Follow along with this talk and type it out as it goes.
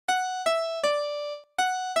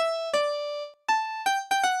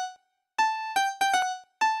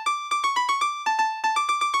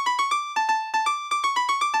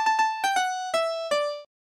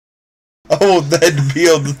want that to be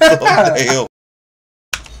on the thumbnail.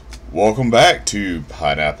 Welcome back to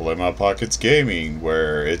Pineapple in My Pockets Gaming,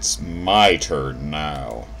 where it's my turn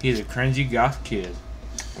now. He's a cringy goth kid,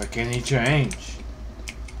 but can he change?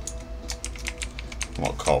 I'm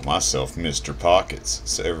gonna call myself Mr. Pockets,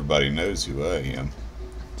 so everybody knows who I am.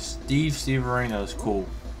 Steve Steverino's cool.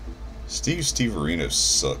 Steve Steverino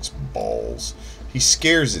sucks balls. He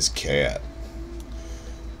scares his cat.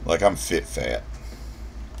 Like I'm fit fat.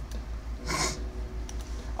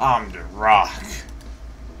 I'm the Rock.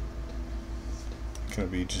 Can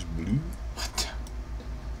it be just blue? What?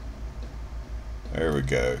 There we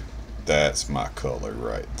go. That's my color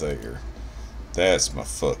right there. That's my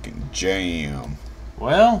fucking jam.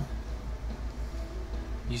 Well,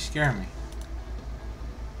 you scare me.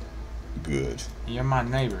 Good. You're my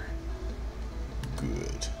neighbor.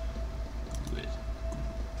 Good. Good.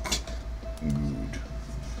 Good.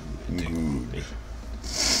 Good.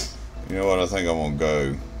 You know what? I think I'm gonna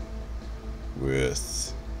go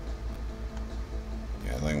with.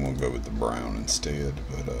 Yeah, I think I'm gonna go with the brown instead.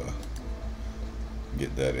 But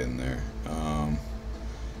get that in there.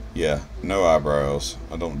 Yeah, no eyebrows.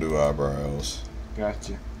 I don't do eyebrows.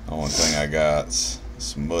 Gotcha. The only thing I got's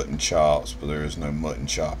some mutton chops, but there is no mutton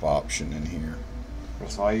chop option in here.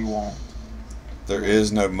 That's all you want. There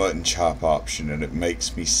is no mutton chop option, and it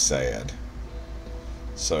makes me sad.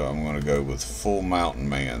 So I'm going to go with full mountain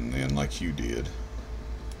man then, like you did.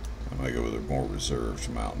 I'm going to go with a more reserved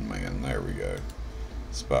mountain man. There we go.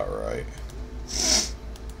 That's about right.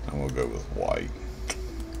 I'm going to go with white.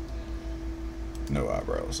 No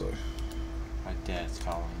eyebrows though. My dad's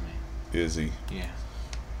calling me. Is he? Yeah.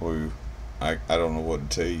 Well, I don't know what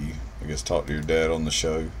to tell you. I guess talk to your dad on the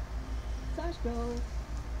show. Let's go.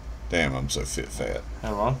 Damn, I'm so fit fat.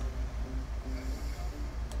 Hello?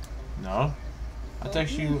 No? I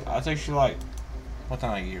text you like, what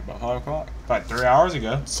time I get here? About 5 o'clock? About 3 hours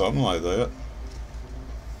ago. Something like that.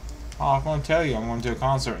 Oh, I'm going to tell you, I'm going to a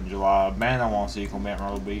concert in July. A band I want to see called at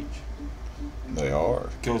Myrtle Beach. They are.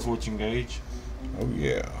 Kill Switch Engage. Oh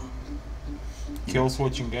yeah. Kill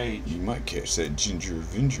Switch Engage. You might catch that Ginger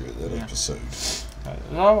Avenger of that episode.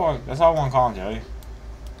 That's all I want to call and tell you.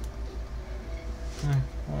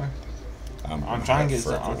 I'm trying to get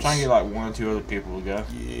like 1 or 2 other people to go.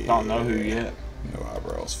 Yeah. Don't know who yet. No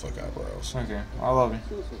eyebrows. Fuck eyebrows. Okay, I love you.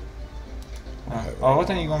 Okay. Oh, what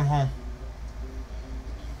time you going home?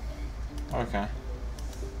 Okay.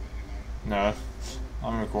 No,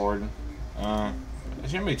 I'm recording. It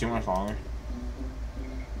shouldn't be too much longer.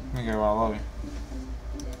 Okay, well, I love you.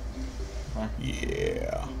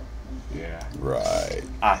 Yeah. Yeah. Right.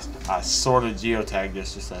 I sort of geotagged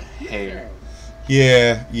this just a hair.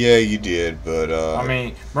 Yeah, you did, but I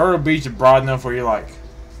mean, Myrtle Beach is broad enough where you're like,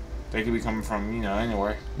 they could be coming from,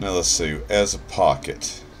 anywhere. now let's see. As a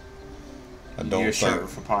pocket, I You don't need a shirt think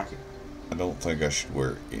for pocket. I don't think I should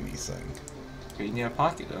wear anything. Okay, you need a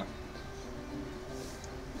pocket though.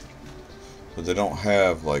 But they don't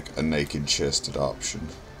have like a naked chested option,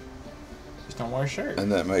 Just don't wear a shirt. and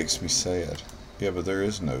that makes me sad. Yeah, but there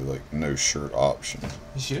is no shirt option.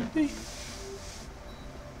 It should be.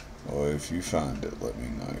 Well, if you find it, let me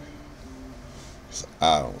know. 'Cause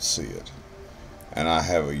I don't see it. And I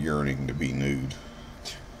have a yearning to be nude.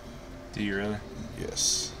 Do you really?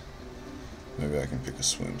 Yes. Maybe I can pick a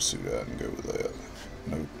swimsuit out and go with that.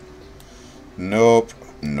 Nope. Nope.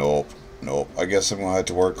 Nope. Nope. I guess I'm going to have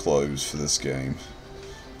to wear clothes for this game.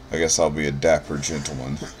 I guess I'll be a dapper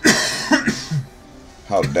gentleman.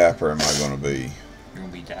 How dapper am I going to be? You're gonna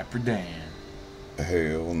be Dapper Dan.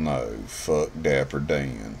 Hell no. Fuck Dapper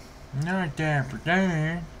Dan. Not Dapper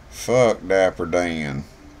Dan. Fuck Dapper Dan.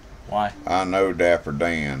 Why? I know Dapper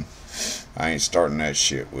Dan. I ain't starting that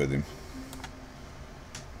shit with him.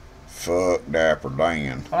 Fuck Dapper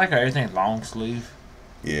Dan. I like how everything's long sleeve.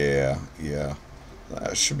 Yeah.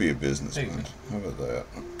 That should be a businessman. How about that?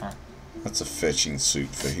 Huh. That's a fetching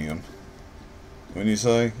suit for him. When you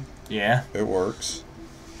say? Yeah. It works.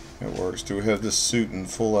 It works. Do we have this suit in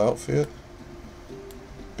full outfit?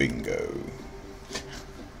 Bingo.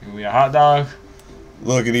 You gonna be a hot dog?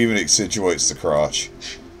 Look, it even accentuates the crotch.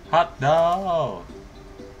 Hot dog.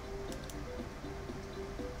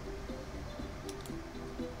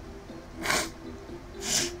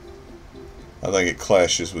 I think it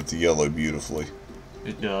clashes with the yellow beautifully.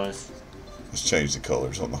 It does. Let's change the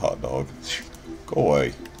colors on the hot dog. Go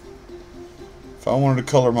away. If I wanted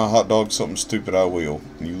to color my hot dog something stupid, I will.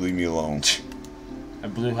 You leave me alone. A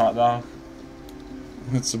blue hot dog?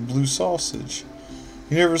 It's a blue sausage.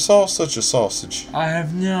 You never saw such a sausage. I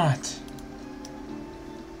have not.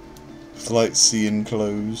 Flight seeing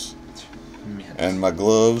clothes. Mint. And my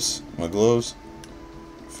gloves.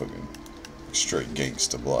 Fucking straight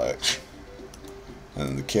gangsta black.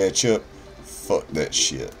 And the ketchup, fuck that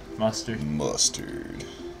shit. Mustard. Mustard.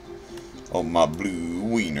 On my blue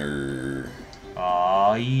wiener.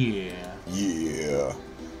 Aw, yeah. Yeah.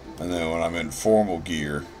 And then when I'm in formal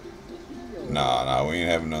gear, nah, we ain't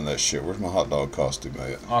having none of that shit. Where's my hot dog costume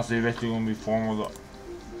at? Also, you bet you're gonna be formal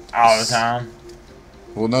all the time.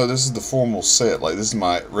 Well, no, this is the formal set. Like, this is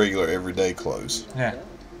my regular everyday clothes. Yeah.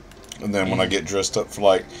 And then when I get dressed up for,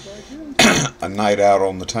 like, a night out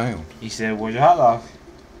on the town. He said, where's your hot dog?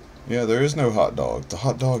 Yeah, there is no hot dog. The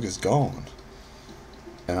hot dog is gone.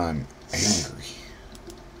 And I'm angry.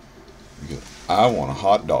 Because I want a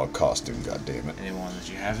hot dog costume, goddammit. And they won't let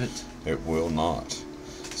you have it? It will not.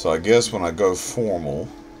 So I guess when I go formal,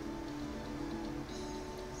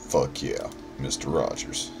 fuck yeah, Mr.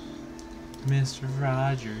 Rogers. Mr.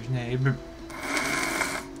 Rogers' neighbor.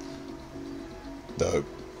 Nope.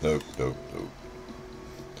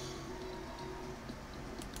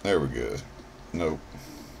 There we go. Nope.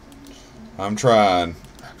 I'm trying.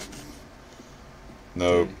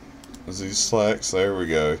 Nope. Is these slacks? There we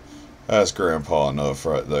go. That's grandpa enough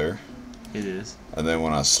right there. It is. And then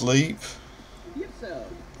when I sleep,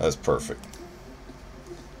 that's perfect.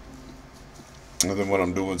 And then when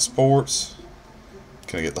I'm doing sports,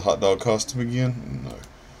 can I get the hot dog costume again? No.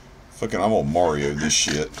 Fucking, I'm gonna Mario this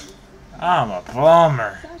shit. I'm a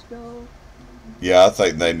plumber. Yeah, I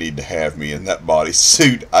think they need to have me in that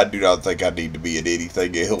bodysuit. I do not think I need to be in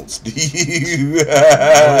anything else. Do you?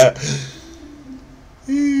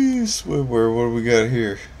 Swimwear, what do we got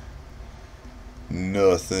here?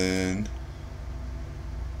 Nothing.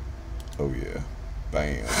 Oh yeah.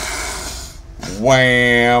 Bam.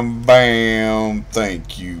 Wham, bam.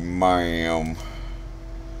 Thank you, ma'am.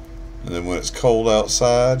 And then when it's cold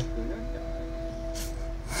outside,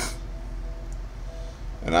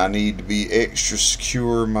 and I need to be extra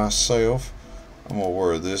secure myself, I'm going to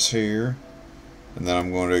wear this here, and then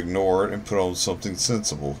I'm going to ignore it and put on something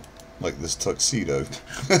sensible, like this tuxedo.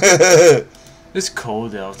 It's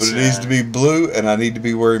cold outside. But it needs to be blue, and I need to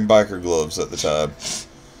be wearing biker gloves at the time.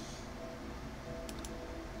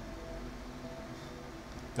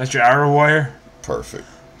 That's your outerwear? Perfect.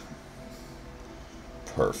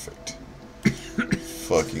 Perfect.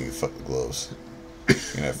 Fuck the gloves. You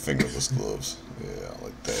can have fingerless gloves. Yeah,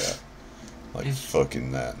 like that. Like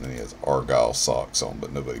fucking that. And then he has Argyle socks on,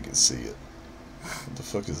 but nobody can see it. What the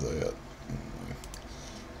fuck is that?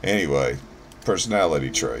 Anyway, personality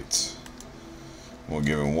traits. We'll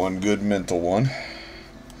give him one good mental one.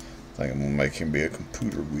 I think I'm going to make him be a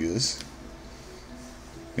computer whiz.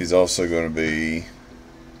 He's also going to be...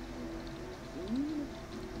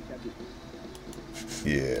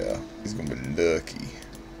 Yeah, he's going to be lucky.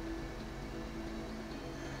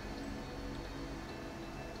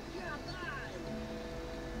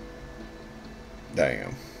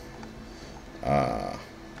 Damn.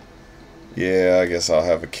 Yeah, I guess I'll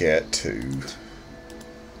have a cat too.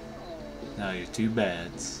 No, you're two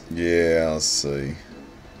bads. Yeah, let's see.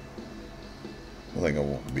 I think I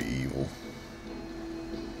won't be evil.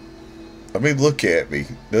 I mean, look at me.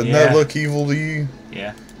 Doesn't that look evil to you?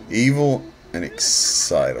 Yeah. Evil and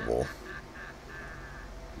excitable.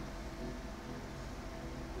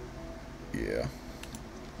 Yeah.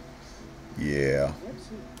 Yeah.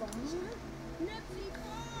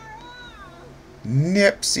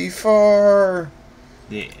 Nipsey Far.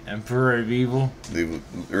 The Emperor of Evil. They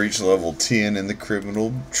reach level 10 in the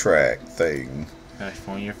criminal track thing. That's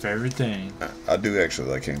one of your favorite things. I do actually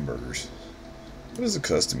like hamburgers. What does the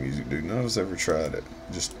custom music do? None of us ever tried it.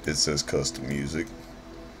 Just, it says custom music.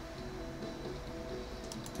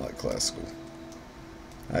 I like classical.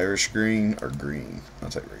 Irish green or green? I'll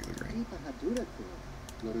take regular green.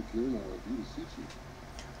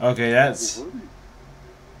 Okay, that's...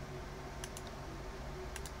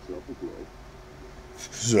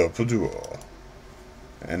 Zapadua.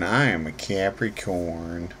 And I am a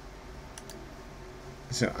Capricorn.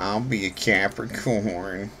 So I'll be a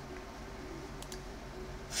Capricorn.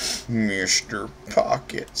 Mr.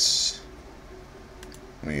 Pokkits.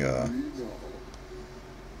 Let me,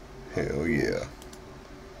 hell yeah.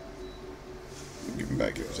 Give him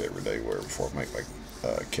back his everyday wear before I make my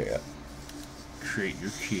cat. Create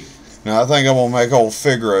your kid. Now I think I'm gonna make old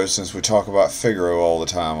Figaro, since we talk about Figaro all the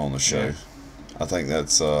time on the show. Yeah. I think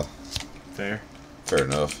that's Fair. fair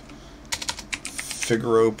enough.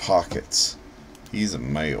 Figaro Pokkits. He's a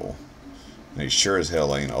male. And he sure as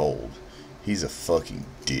hell ain't old. He's a fucking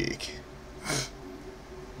dick.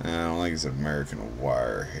 I don't think he's American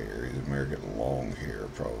wire hair. He's American long hair,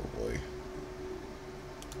 probably.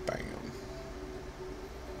 Bam.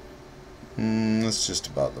 That's just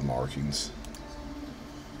about the markings.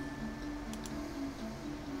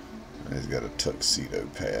 He's got a tuxedo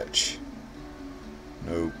patch.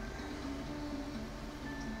 Nope.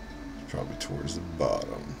 It's probably towards the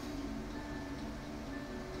bottom.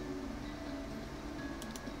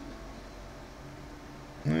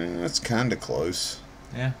 That's kind of close.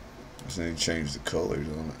 Yeah. Just need to change the colors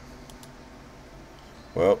on it.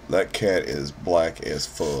 Well, that cat is black as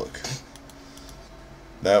fuck.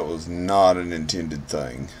 That was not an intended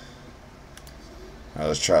thing. Now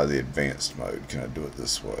let's try the advanced mode. Can I do it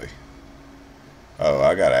this way? Oh,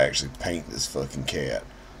 I gotta actually paint this fucking cat.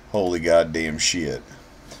 Holy goddamn shit.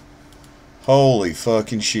 Holy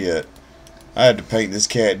fucking shit. I had to paint this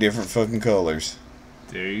cat different fucking colors.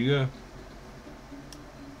 There you go.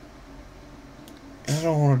 I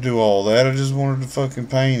don't want to do all that. I just wanted to fucking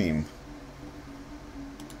paint him.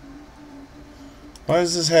 Why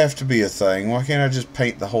does this have to be a thing? Why can't I just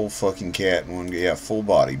paint the whole fucking cat in one? Yeah, full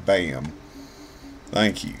body. Bam.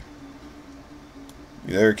 Thank you.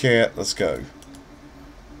 You there, cat? Let's go.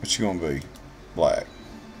 What you gonna be? Black.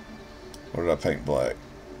 What did I paint black?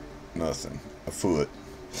 Nothing. A foot.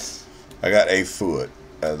 I got a foot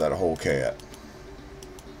out of that whole cat.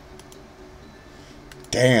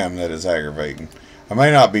 Damn, that is aggravating. I may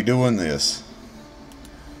not be doing this.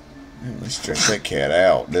 Man, they stretched that cat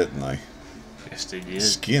out, didn't they? Yes, they did.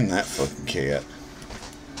 Skin that fucking cat.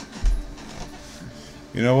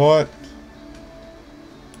 You know what?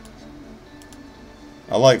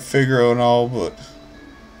 I like Figaro and all, but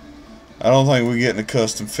I don't think we're getting a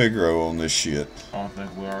custom Figaro on this shit. I don't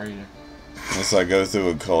think we are either. Unless I go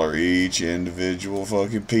through and color each individual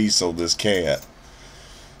fucking piece on this cat.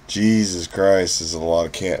 Jesus Christ, there's a lot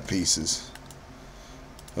of cat pieces.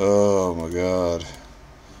 Oh my god.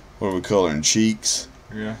 What are we coloring? Cheeks?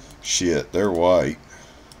 Yeah. Shit, they're white.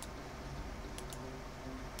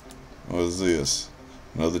 What is this?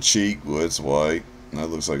 Another cheek? Well, it's white. That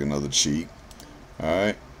looks like another cheek.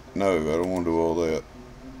 Alright. No, I don't want to do all that.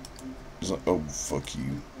 Oh, fuck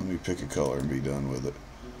you. Let me pick a color and be done with it.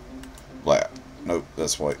 Black. Nope,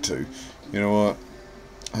 that's white too. You know what?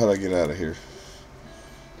 How'd I get out of here?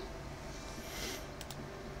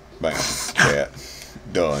 Bam. Cat.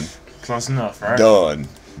 Done. Close enough, right? Done.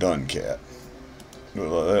 Done, cat. Do it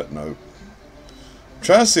like that? Nope. I'm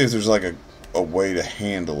trying to see if there's like a way to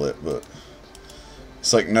handle it, but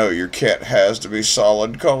it's like, no, your cat has to be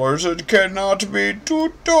solid colors. It cannot be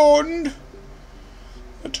two-toned.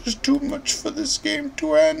 It is too much for this game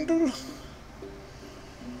to handle.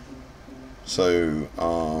 So,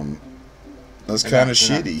 that's kind of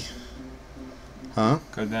shitty. Huh?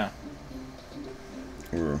 Go down.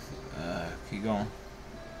 Keep going.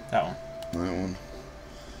 That one. That one.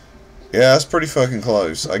 Yeah, that's pretty fucking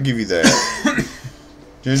close. I give you that.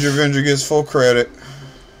 Ginger Avenger gets full credit.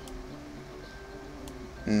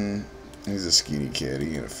 He's a skinny cat.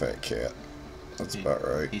 He ain't a fat cat. That's about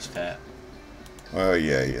right. He's fat. Well,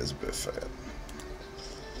 yeah, he is a bit fat.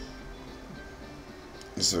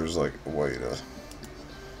 So there's like a way to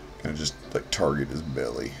kind of just like target his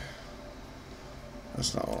belly.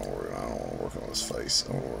 That's not what I'm working on. I don't want to work on his face.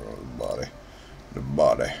 I want to work on his body. The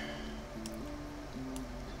body.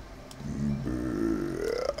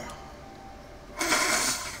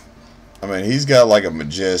 I mean, he's got like a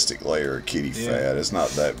majestic layer of kitty fat. It's not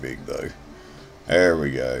that big though. There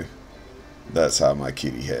we go. That's how my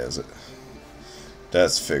kitty has it.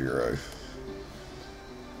 That's Figaro.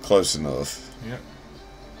 Close enough. Yep.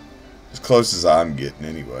 As close as I'm getting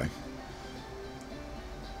anyway.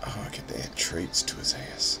 Oh, I get to add traits to his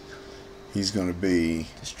ass. He's gonna be...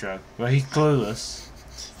 Destruct. Well, he's clueless.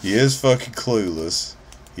 He is fucking clueless.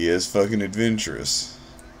 He is fucking adventurous.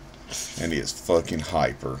 And he is fucking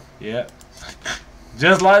hyper. Yep.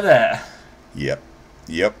 Just like that. Yep.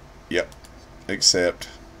 Yep. Yep. Except...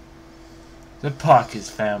 the Pokkits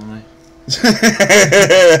family.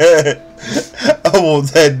 I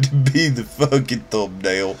want that to be the fucking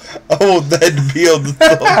thumbnail. I want that to be on the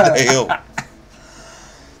thumbnail.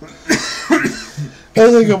 I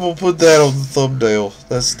think I'm gonna put that on the thumbnail.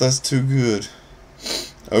 That's too good.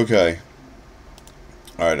 Okay.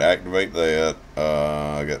 Alright, activate that.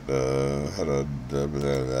 I got the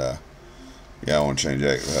yeah, I want to change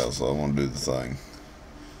active house, so I want to do the thing.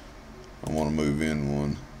 I want to move in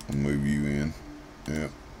one. I'll move you in.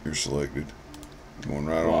 Yep, you're selected. Going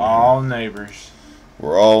right We're on. all neighbors.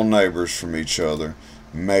 We're all neighbors from each other.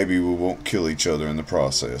 Maybe we won't kill each other in the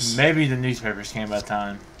process. Maybe the newspapers came by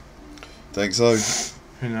time. Think so?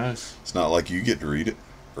 Who knows? It's not like you get to read it.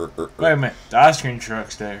 Wait a minute. The ice cream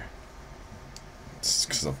truck's there. It's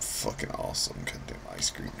because I'm fucking awesome. Goddamn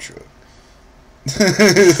ice cream truck.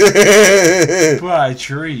 What a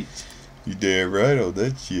treat. You damn right on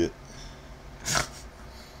that shit.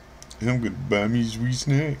 I'm gonna buy me a sweet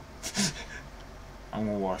snack. I'm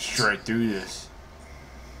gonna walk straight through this.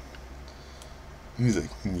 He's like,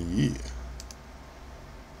 yeah.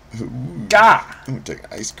 Ooh, Gah! I'm gonna take an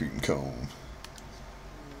ice cream cone.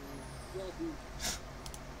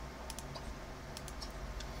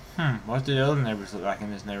 What do the other neighbors look like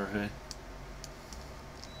in this neighborhood?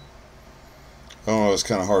 I don't know, it's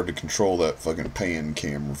kind of hard to control that fucking pan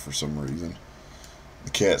camera for some reason.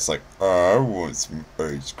 The cat's like, I want some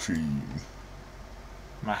ice cream.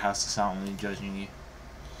 My house is silently judging you.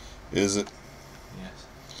 Is it? Yes.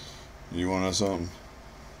 You want to know something?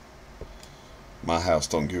 My house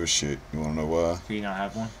don't give a shit. You want to know why? Do you not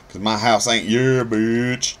have one? Because my house ain't your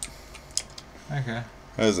bitch. Okay.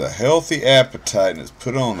 Has a healthy appetite and has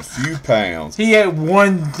put on a few pounds. He ate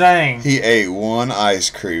one thing. He ate one ice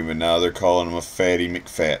cream and now they're calling him a fatty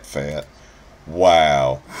McFat.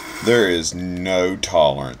 Wow. There is no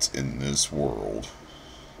tolerance in this world.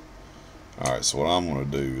 Alright, so what I'm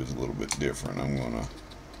going to do is a little bit different. I'm going to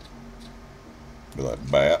be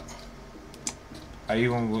like, bat. Are you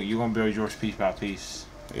gonna build yours piece by piece?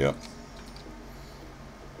 Yep.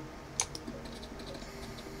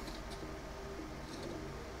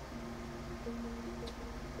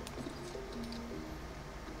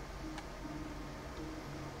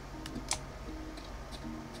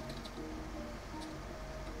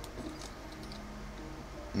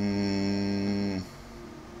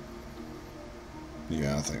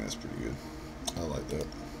 Yeah, I think that's pretty good. I like that.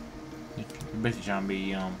 You're basically trying to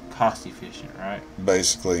be cost efficient, right?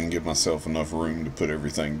 Basically, and give myself enough room to put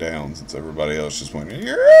everything down since everybody else just went,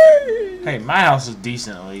 yay! Hey, my house is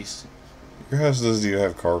decent at least. Your house does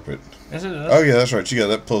have carpet. Yes, it does. Oh yeah, that's right. You got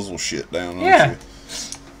that puzzle shit down, don't Yeah. you?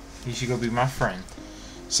 You should go be my friend.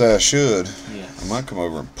 Say I should. Yes. I might come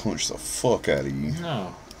over and punch the fuck out of you.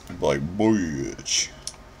 No. I'd be like, bitch.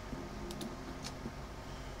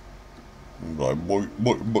 I'd be like,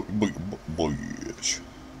 bitch.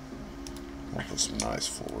 I'll put some nice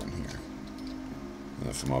floor in here. And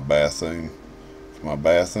then for my bathroom,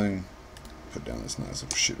 put down this nice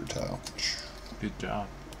little shitter tile. Good job.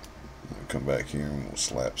 I'll come back here and we'll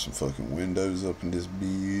slap some fucking windows up in this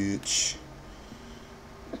bitch.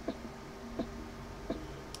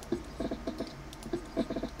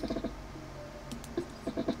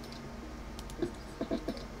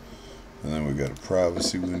 And then we got a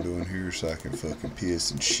privacy window in here so I can fucking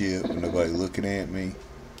piss and shit with nobody looking at me.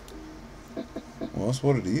 Well, that's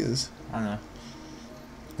what it is. I know.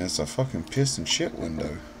 It's a fucking piss and shit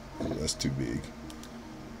window. Oh, that's too big.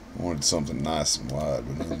 I wanted something nice and wide,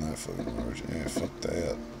 but none of that fucking large. Yeah, fuck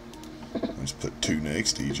that. I just put two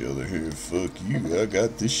next to each other here. Fuck you, I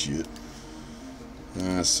got this shit.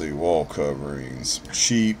 Let's see, wall coverings.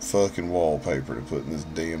 Cheap fucking wallpaper to put in this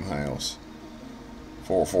damn house.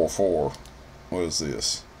 444. What is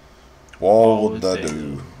this? Wall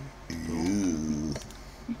dadu. Ew.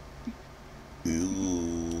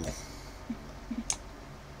 Ew.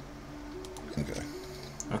 Okay.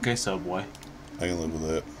 Okay, Subway. I can live with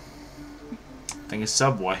that. I think it's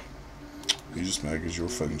Subway. You just mad because your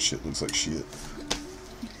fucking shit looks like shit.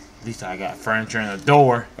 At least I got furniture in the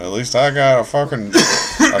door. At least I got a fucking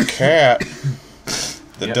a cat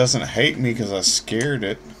that doesn't hate me because I scared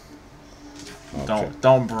it. Okay.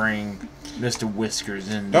 Don't bring Mr. Whiskers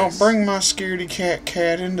in. Don't bring my scaredy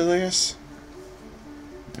cat into this.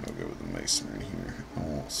 I'll go with the masonry here. I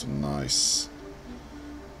want some nice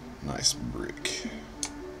brick.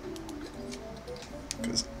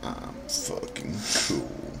 Because I'm fucking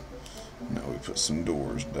cool. Now we put some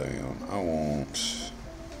doors down.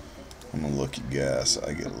 I'm a lucky guy, so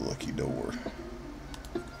I get a lucky door.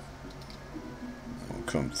 I'll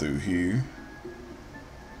come through here.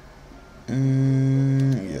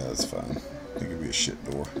 Yeah, that's fine. It could be a shit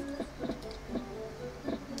door.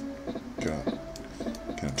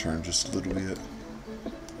 Can I turn just a little bit?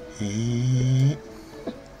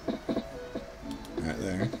 Right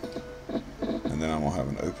there. And then I'm going to have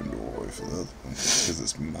an open doorway for the other one. Because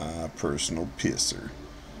it's my personal pisser.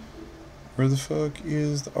 Where the fuck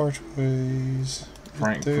is the archways?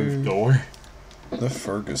 Frank-proof door. The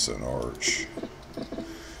Ferguson arch.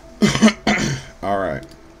 Alright.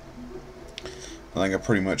 I think I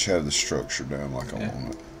pretty much have the structure down like I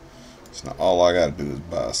want it. So now all I gotta do is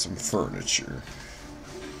buy some furniture.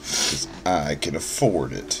 Because I can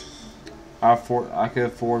afford it. I could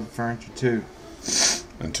afford furniture too.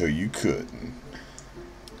 Until you couldn't.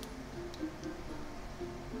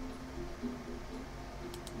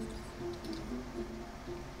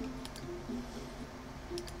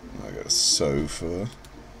 I got a sofa.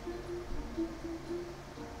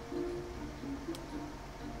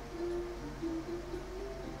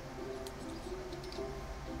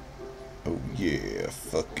 Oh yeah,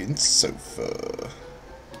 fucking sofa.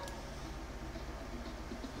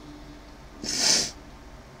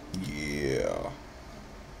 Yeah.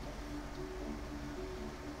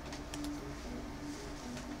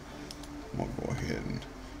 I'm gonna go ahead and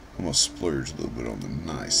I'm gonna splurge a little bit on the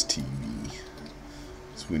nice TV.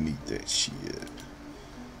 So we need that shit.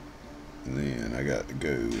 And then I got to go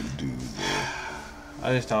and do the...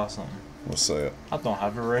 I just thought something. What's that? I don't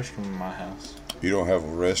have a restroom in my house. You don't have a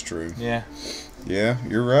restroom? Yeah. Yeah,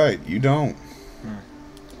 you're right. You don't.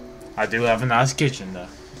 I do have a nice kitchen, though.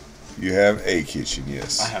 You have a kitchen,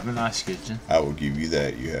 yes. I have a nice kitchen. I will give you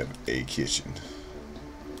that. You have a kitchen.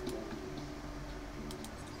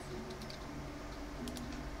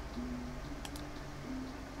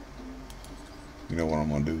 You know what I'm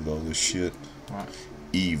going to do with all this shit? What?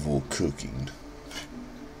 Evil cooking.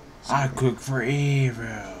 I cook for evil.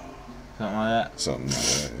 Something like that. Something like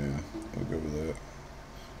that, yeah. I'll go with that.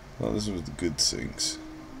 Well, this was the good sinks.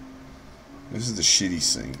 This is the shitty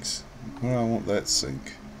sinks. Why do I want that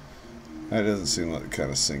sink? That doesn't seem like the kind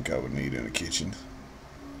of sink I would need in a kitchen.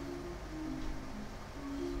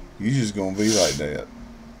 You just gonna be like that.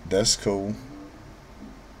 That's cool.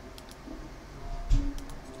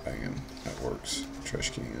 Bam. That works. Trash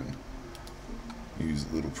can. Use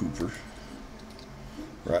a little pooper.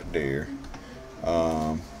 Right there.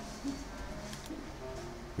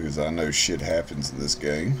 Because I know shit happens in this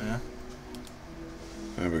game. Yeah.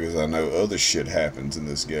 And because I know other shit happens in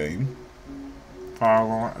this game. Fire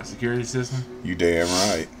alarm, a security system. You damn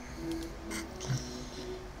right.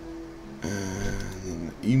 And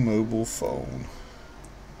an immobile phone.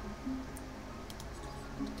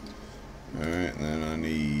 Alright, and then I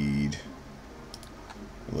need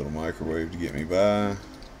a little microwave to get me by.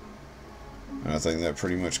 And I think that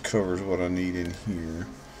pretty much covers what I need in here.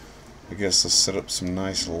 I guess I'll set up some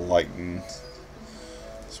nice lighting.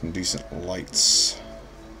 Some decent lights.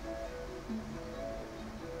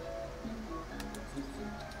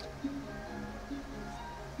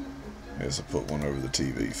 I guess I'll put one over the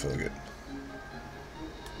TV, fuck it.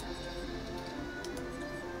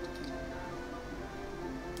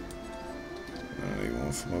 I need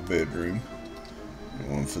one for my bedroom.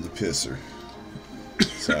 And one for the pisser.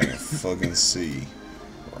 So I can fucking see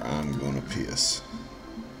where I'm gonna piss.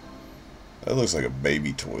 That looks like a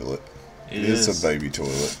baby toilet. It's a baby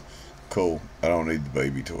toilet. Cool. I don't need the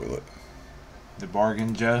baby toilet. The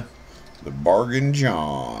bargain Joe. The bargain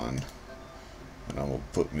John. And I'm gonna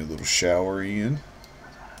put me a little shower in.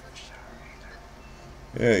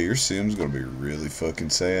 Yeah, your sim's gonna be really fucking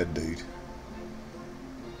sad, dude.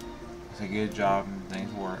 It's a good job and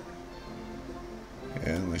things work.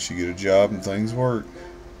 Yeah, unless you get a job and things work.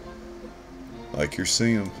 Like your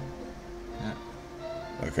sim. Yeah.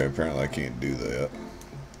 Okay, apparently I can't do that.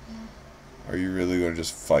 Are you really gonna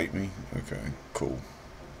just fight me? Okay, cool.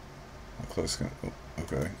 How close can I... Oh,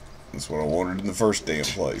 okay. That's what I wanted in the first damn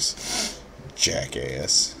place.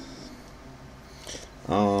 Jackass.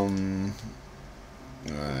 I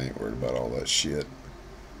ain't worried about all that shit.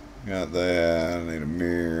 Got that. I need a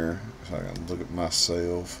mirror so I can look at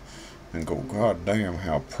myself and go, God damn,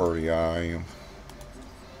 how pretty I am.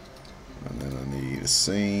 And then I need a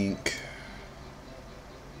sink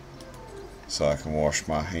so I can wash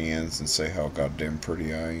my hands and say how goddamn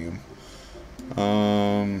pretty I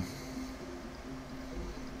am.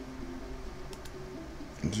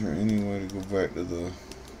 Is there any way to go back to the...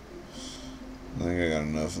 I think I got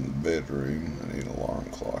enough in the bedroom. I need an alarm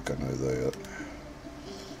clock, I know that.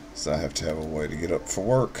 So I have to have a way to get up for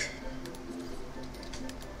work.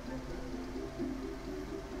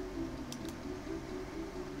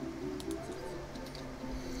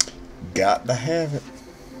 Got to have it.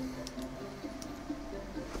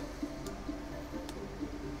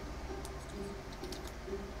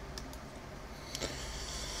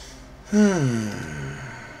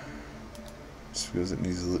 Just because it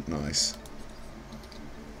needs to look nice.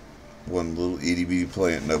 One little itty bitty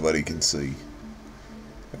plant nobody can see.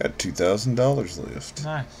 I got $2,000 left.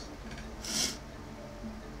 Nice.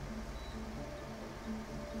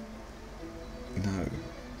 No. I'm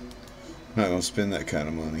not going to spend that kind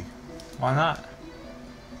of money. Why not?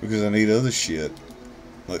 Because I need other shit.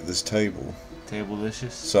 Like this table. Table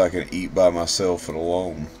dishes. So I can eat by myself and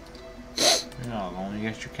alone. You're not alone, you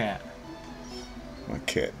got your cat. My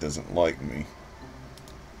cat doesn't like me.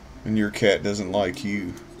 And your cat doesn't like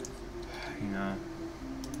you. You know.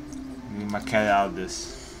 Get my cat out of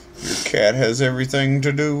this. Your cat has everything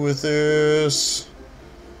to do with this.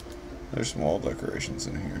 There's some wall decorations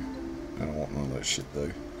in here. I don't want none of that shit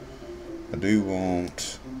though. I do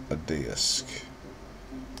want a desk.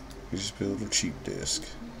 You just be a little cheap desk.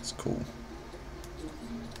 It's cool.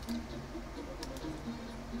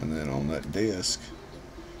 And then on that desk,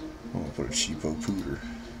 I'm gonna put a cheapo pooter.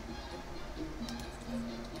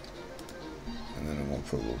 And then I'm gonna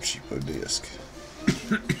put a little cheapo desk.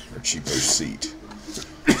 Or cheapo seat.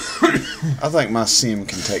 I think my sim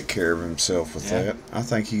can take care of himself with that. I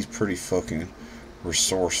think he's pretty fucking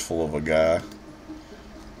resourceful of a guy.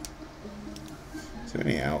 Is there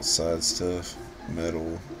any outside stuff?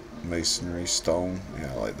 Metal, masonry, stone?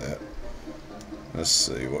 Yeah, I like that. Let's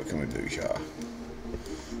see, what can we do here?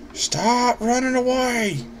 Stop running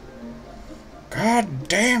away! God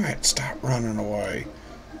damn it, stop running away.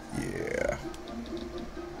 Yeah.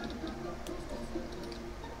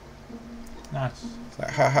 Nice.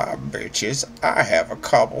 Like, haha, bitches, I have a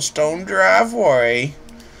cobblestone driveway.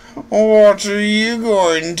 What are you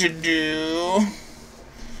going to do?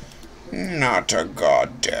 Not a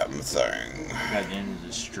goddamn thing. Got the end of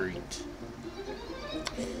the street.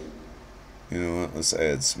 You know what, let's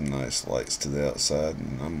add some nice lights to the outside,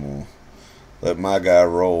 and I'm gonna let my guy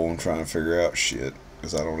roll and try and figure out shit,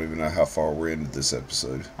 because I don't even know how far we're into this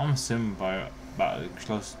episode. I'm assuming by about the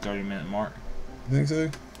close to 30-minute mark. You think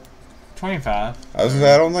so? 25. I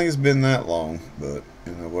don't think it's been that long, but,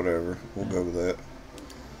 you know, whatever. We'll go with that.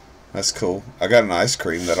 That's cool. I got an ice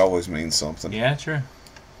cream. That always means something. Yeah, true.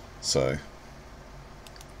 So,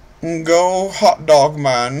 go hot dog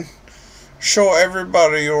man. Show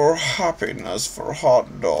everybody your happiness for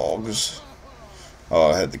hot dogs.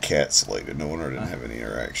 Oh, I had the cat selected. No wonder I didn't have any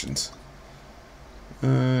interactions.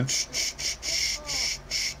 You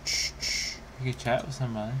could chat with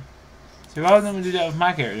somebody. See, why wouldn't we do that with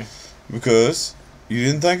my character? Because you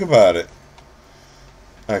didn't think about it.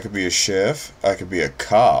 I could be a chef. I could be a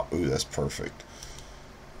cop. Ooh, that's perfect.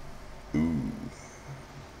 Ooh.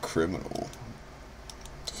 Criminal.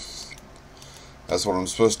 That's what I'm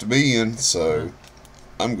supposed to be in, so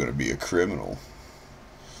I'm going to be a criminal.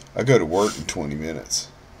 I go to work in 20 minutes.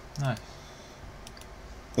 Nice.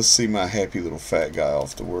 Let's see my happy little fat guy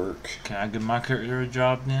off to work. Can I give my character a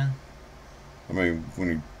job then? I mean, when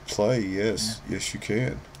you play, yes. Yeah. Yes, you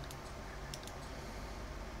can.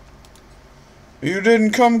 You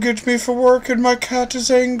didn't come get me for work and my cat is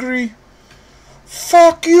angry?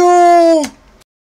 Fuck you!